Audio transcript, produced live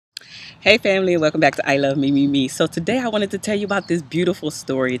Hey family, and welcome back to I Love Me, Me, Me. So today I wanted to tell you about this beautiful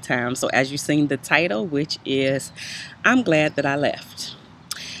story time. So as you've seen the title, which is I'm Glad That I Left.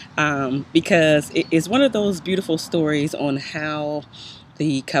 Because it is one of those beautiful stories on how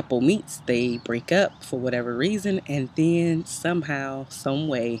the couple meets, they break up for whatever reason, and then somehow, some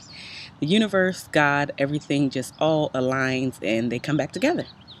way, the universe, God, everything just all aligns and they come back together.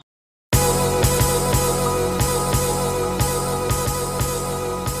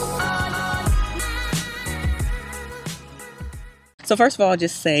 So first of all, I'll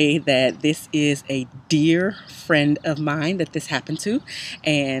just say that this is a dear friend of mine that this happened to,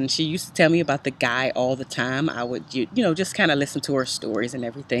 and she used to tell me about the guy all the time. I would, just kind of listen to her stories and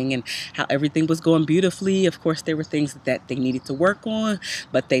everything, and how everything was going beautifully. Of course, there were things that they needed to work on,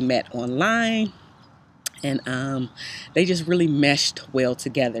 but they met online. And they just really meshed well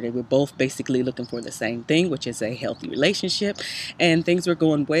together. They were both basically looking for the same thing, which is a healthy relationship. And things were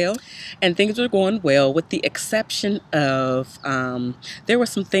going well. And things were going well with the exception of there were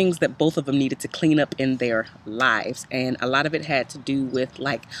some things that both of them needed to clean up in their lives. And a lot of it had to do with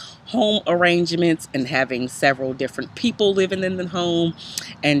like home arrangements and having several different people living in the home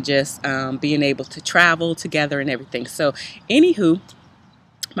and just being able to travel together and everything. So anywho,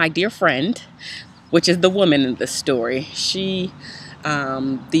 my dear friend, which is the woman in the story, she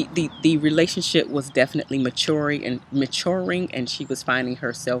the relationship was definitely maturing, and she was finding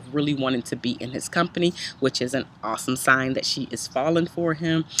herself really wanting to be in his company, which is an awesome sign that she is falling for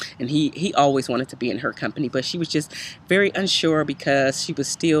him. And he always wanted to be in her company, but she was just very unsure because she was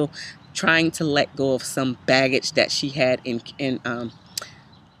still trying to let go of some baggage that she had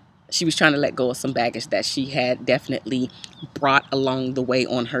she was trying to let go of some baggage that she had definitely brought along the way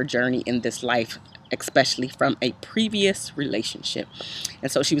on her journey in this life, especially from a previous relationship. And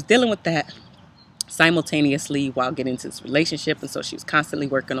so she was dealing with that simultaneously while getting into this relationship. And so she was constantly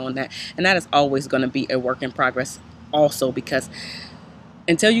working on that. And that is always going to be a work in progress also, because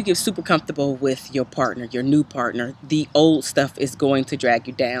until you get super comfortable with your partner, your new partner, the old stuff is going to drag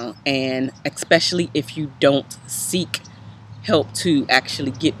you down. And especially if you don't seek help to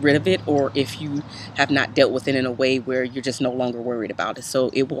actually get rid of it, or if you have not dealt with it in a way where you're just no longer worried about it. So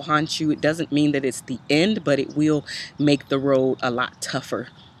it will haunt you. It doesn't mean that it's the end, but it will make the road a lot tougher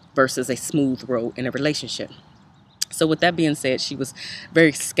versus a smooth road in a relationship. So with that being said, she was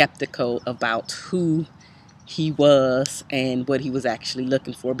very skeptical about who he was and what he was actually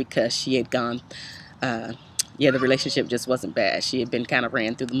looking for, because she had gone the relationship just wasn't bad. She had been kind of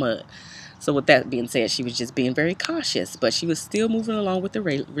ran through the mud. So with that being said, she was just being very cautious, but she was still moving along with the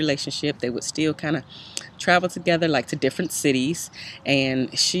relationship. They would still kind of travel together, like to different cities.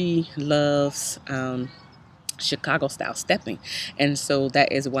 And she loves Chicago style stepping, and so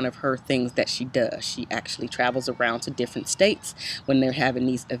that is one of her things that she does. She actually travels around to different states when they're having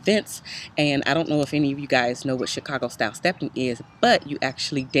these events. And I don't know if any of you guys know what Chicago style stepping is, but you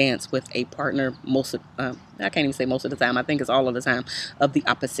actually dance with a partner I can't even say most of the time, I think it's all of the time, of the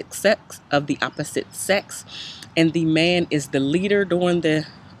opposite sex, and the man is the leader during the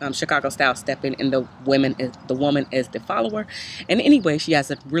Chicago style stepping, and the woman is the follower. And anyway, she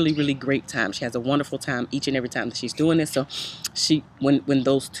has a really, really great time. She has a wonderful time each and every time that she's doing this. So when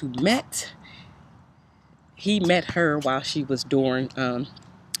those two met, he met her while she was doing some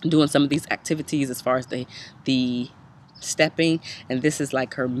of these activities as far as the stepping, and this is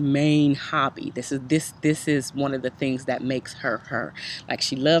like her main hobby. This is one of the things that makes her her. Like,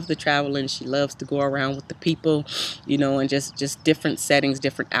 she loves the traveling, she loves to go around with the people, and just different settings,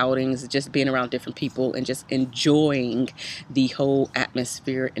 different outings, just being around different people and just enjoying the whole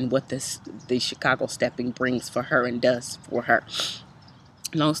atmosphere and what the Chicago stepping brings for her and does for her.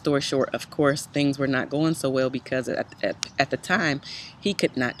 Long story short, of course, things were not going so well because at the time, he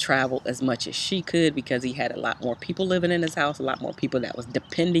could not travel as much as she could, because he had a lot more people living in his house, a lot more people that was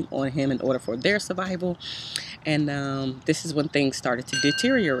depending on him in order for their survival. And this is when things started to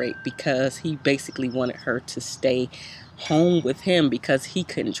deteriorate, because he basically wanted her to stay home with him because he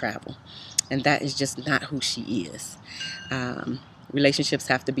couldn't travel. And that is just not who she is. Relationships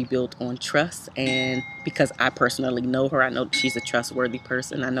have to be built on trust, and because I personally know her, I know that she's a trustworthy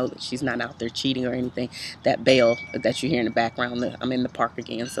person. I know that she's not out there cheating or anything. That bell that you hear in the background, I'm in the park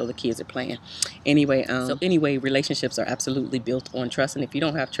again, so the kids are playing. Anyway, relationships are absolutely built on trust, and if you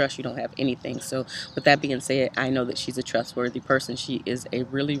don't have trust, you don't have anything. So with that being said, I know that she's a trustworthy person. She is a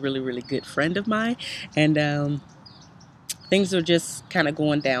really, really, really good friend of mine, and things are just kind of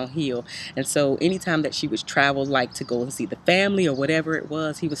going downhill. And so anytime that she would travel, like to go and see the family or whatever it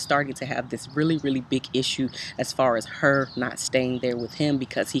was, he was starting to have this really, really big issue as far as her not staying there with him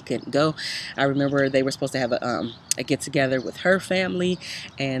because he couldn't go. I remember they were supposed to have a get together with her family,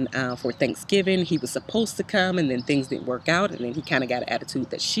 and for Thanksgiving he was supposed to come, and then things didn't work out, and then he kind of got an attitude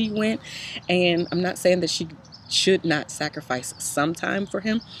that she went. And I'm not saying that she should not sacrifice some time for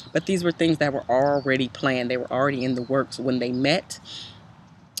him, but these were things that were already planned. They were already in the works when they met.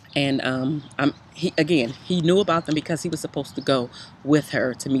 And he knew about them because he was supposed to go with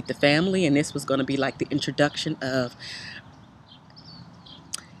her to meet the family, and this was going to be like the introduction of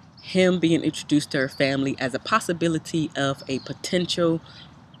him being introduced to her family as a possibility of a potential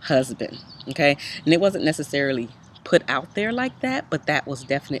husband. Okay, and it wasn't necessarily put out there like that, but that was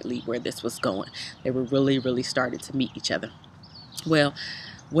definitely where this was going. They were really, really starting to meet each other. Well,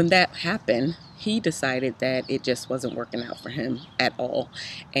 when that happened, he decided that it just wasn't working out for him at all,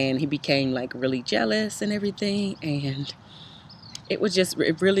 and he became like really jealous and everything. And it was just,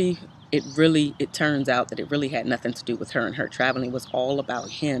 it turns out that it really had nothing to do with her and her traveling. It was all about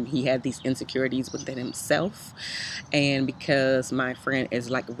him. He had these insecurities within himself, and because my friend is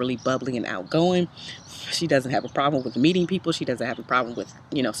like really bubbly and outgoing, she doesn't have a problem with meeting people. She doesn't have a problem with,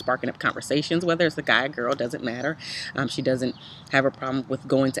 sparking up conversations, whether it's a guy or girl, doesn't matter. She doesn't have a problem with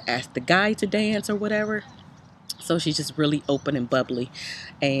going to ask the guy to dance or whatever. So she's just really open and bubbly,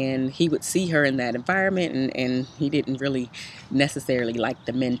 and he would see her in that environment, and he didn't really necessarily like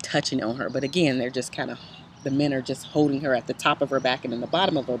the men touching on her. But again, they're just kind of, the men are just holding her at the top of her back and in the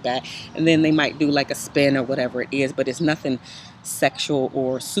bottom of her back, and then they might do like a spin or whatever it is, but it's nothing sexual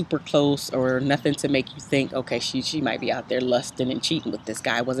or super close or nothing to make you think, okay, she might be out there lusting and cheating with this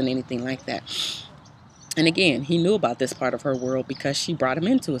guy. It wasn't anything like that. And again, he knew about this part of her world because she brought him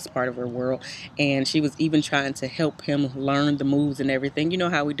into this part of her world. And she was even trying to help him learn the moves and everything. You know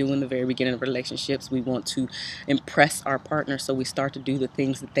how we do in the very beginning of relationships. We want to impress our partner, so we start to do the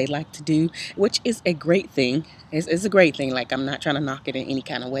things that they like to do, which is a great thing. It's a great thing. Like, I'm not trying to knock it in any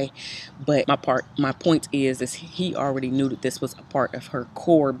kind of way. But my point is he already knew that this was a part of her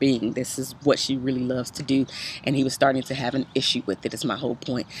core being. This is what she really loves to do. And he was starting to have an issue with it, is my whole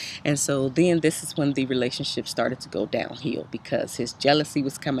point. And so then this is when the relationship started to go downhill, because his jealousy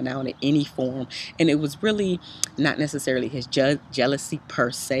was coming out in any form. And it was really not necessarily his jealousy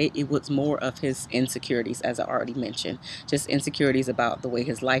per se. It was more of his insecurities, as I already mentioned. Just insecurities about the way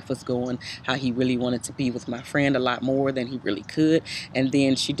his life was going, how he really wanted to be with my friend a lot more than he really could. And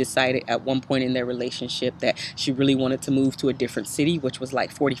then she decided at one point in their relationship that she really wanted to move to a different city, which was like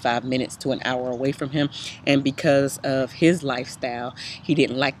 45 minutes to an hour away from him. And because of his lifestyle, he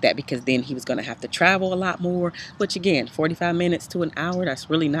didn't like that, because then he was going to have to travel a lot more, which again, 45 minutes to an hour, that's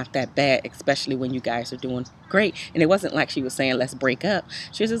really not that bad, especially when you guys are doing great. And it wasn't like she was saying, let's break up.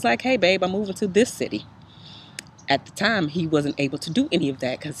 She was just like, hey babe, I'm moving to this city. At the time, he wasn't able to do any of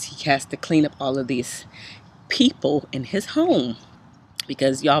that because he has to clean up all of these people in his home,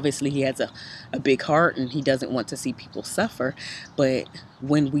 because obviously he has a big heart and he doesn't want to see people suffer. But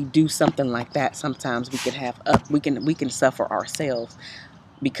when we do something like that, sometimes we can suffer ourselves,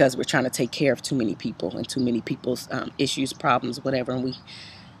 because we're trying to take care of too many people and too many people's issues, problems, whatever, and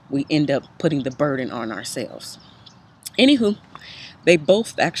we end up putting the burden on ourselves. Anywho, they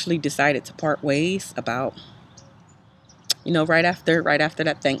both actually decided to part ways about, right after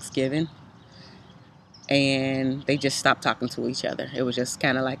that Thanksgiving. And they just stopped talking to each other. It was just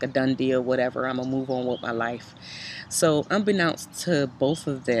kind of like a done deal, whatever, I'm gonna move on with my life. So unbeknownst to both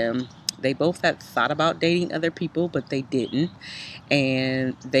of them, they both had thought about dating other people, but they didn't.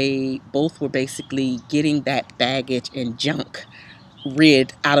 And they both were basically getting that baggage and junk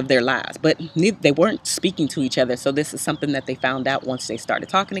rid out of their lives, but they weren't speaking to each other. So this is something that they found out once they started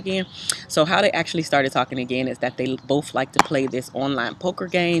talking again. So how they actually started talking again is that they both like to play this online poker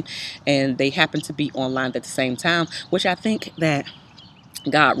game, and they happen to be online at the same time, which I think that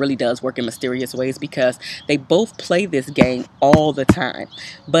God really does work in mysterious ways, because they both play this game all the time.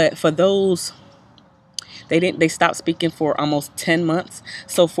 But for those, they stopped speaking for almost 10 months.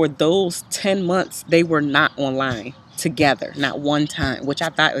 So for those 10 months, they were not online together, not one time, which I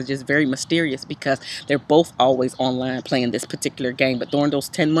thought was just very mysterious, because they're both always online playing this particular game. But during those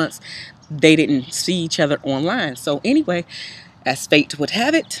 10 months, they didn't see each other online. So anyway, as fate would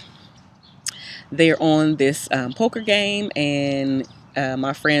have it, they're on this poker game, and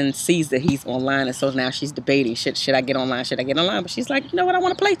my friend sees that he's online, and so now she's debating, should I get online, should I get online? But she's like, you know what, I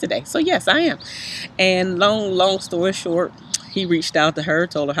want to play today, so yes, I am. And long story short, he reached out to her,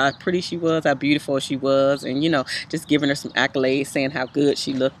 told her how pretty she was, how beautiful she was, and, you know, just giving her some accolades, saying how good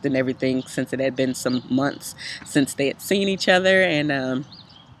she looked and everything, since it had been some months since they had seen each other. And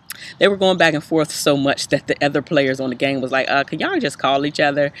they were going back and forth so much that the other players on the game was like, can y'all just call each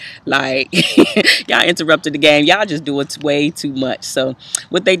other? Like, y'all interrupted the game. Y'all just do it way too much. So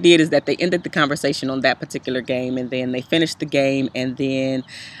what they did is that they ended the conversation on that particular game, and then they finished the game, and then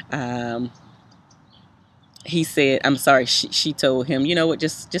he said, I'm sorry, she told him, you know what,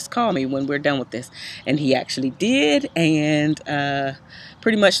 just call me when we're done with this. And he actually did, and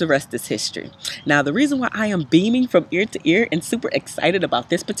pretty much the rest is history. Now, the reason why I am beaming from ear to ear and super excited about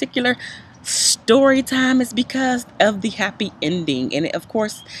this particular story time is because of the happy ending. And of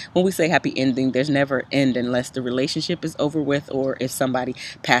course, when we say happy ending, there's never an end unless the relationship is over with or if somebody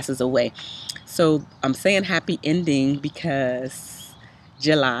passes away. So I'm saying happy ending because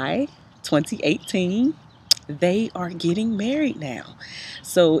July 2018, they are getting married now.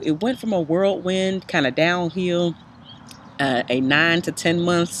 So it went from a whirlwind kind of downhill, a 9 to 10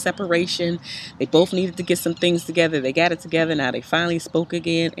 month separation. They both needed to get some things together. They got it together. Now they finally spoke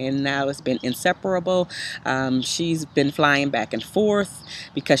again, and now it's been inseparable. She's been flying back and forth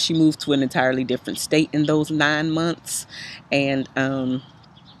because she moved to an entirely different state in those 9 months. And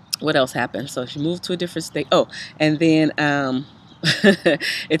what else happened? So she moved to a different state. Oh, and then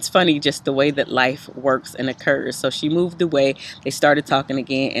it's funny just the way that life works and occurs. So she moved away, they started talking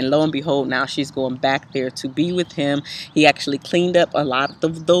again, and lo and behold, now she's going back there to be with him. He actually cleaned up a lot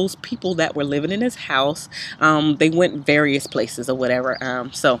of those people that were living in his house. They went various places or whatever.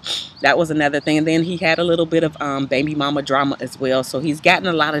 So that was another thing. And then he had a little bit of baby mama drama as well. So he's gotten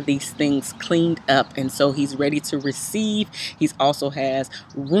a lot of these things cleaned up, and so he's ready to receive. He's also has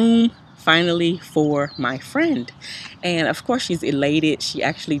room finally for my friend, and of course she's elated. She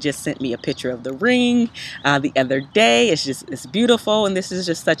actually just sent me a picture of the ring the other day. It's beautiful, and this is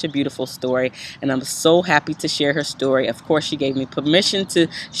just such a beautiful story, and I'm so happy to share her story. Of course, she gave me permission to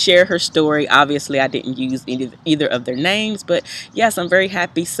share her story. Obviously, I didn't use either of their names, but yes, I'm very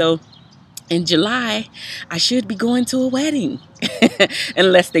happy. So in July, I should be going to a wedding,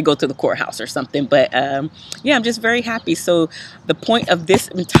 unless they go to the courthouse or something. But yeah, I'm just very happy. So the point of this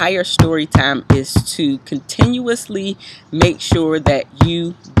entire story time is to continuously make sure that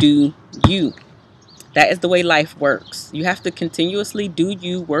you do you. That is the way life works. You have to continuously do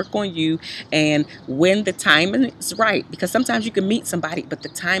you, work on you, and when the timing is right, because sometimes you can meet somebody, but the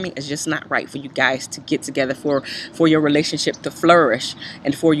timing is just not right for you guys to get together, for your relationship to flourish,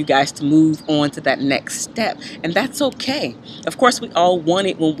 and for you guys to move on to that next step. And that's okay. Of course, we all want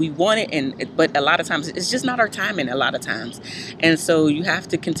it when we want it, but a lot of times it's just not our timing a lot of times. And so you have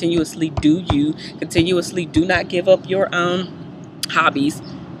to continuously do you, continuously do not give up your hobbies.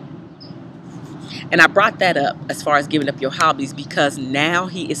 And I brought that up as far as giving up your hobbies because now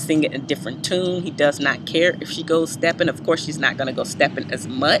he is singing a different tune. He does not care if she goes stepping. Of course, she's not going to go stepping as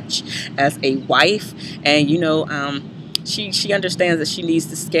much as a wife. And, you know, she understands that she needs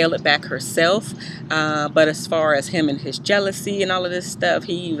to scale it back herself. But as far as him and his jealousy and all of this stuff,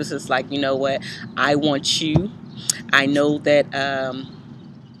 he was just like, you know what? I want you. I know that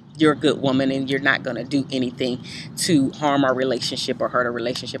you're a good woman and you're not going to do anything to harm our relationship or hurt our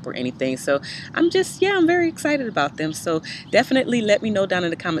relationship or anything. So I'm very excited about them. So definitely let me know down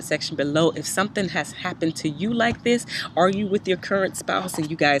in the comment section below if something has happened to you like this. Are you with your current spouse and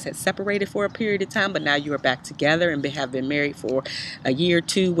you guys had separated for a period of time, but now you are back together and have been married for a year,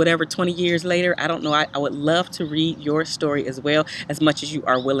 two, whatever, 20 years later? I don't know. I would love to read your story as well, as much as you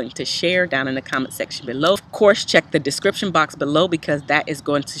are willing to share down in the comment section below. Of course, check the description box below because that is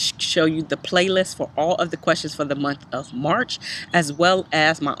going to show you the playlist for all of the questions for the month of March, as well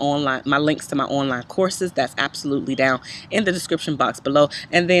as my links to my online courses. That's absolutely down in the description box below.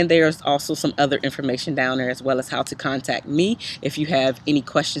 And then there's also some other information down there, as well as how to contact me if you have any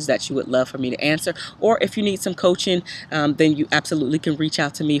questions that you would love for me to answer, or if you need some coaching, then you absolutely can reach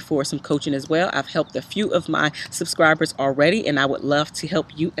out to me for some coaching as well. I've helped a few of my subscribers already, and I would love to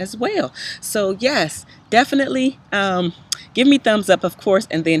help you as well. So yes, definitely give me thumbs up, of course,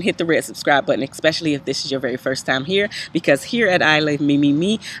 and then hit the red subscribe button, especially if this is your very first time here, because here at I Live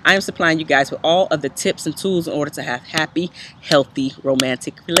Me, I am supplying you guys with all of the tips and tools in order to have happy, healthy,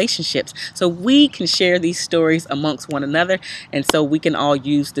 romantic relationships. So we can share these stories amongst one another, and so we can all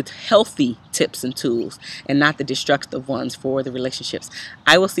use the healthy tips and tools and not the destructive ones for the relationships.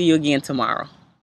 I will see you again tomorrow.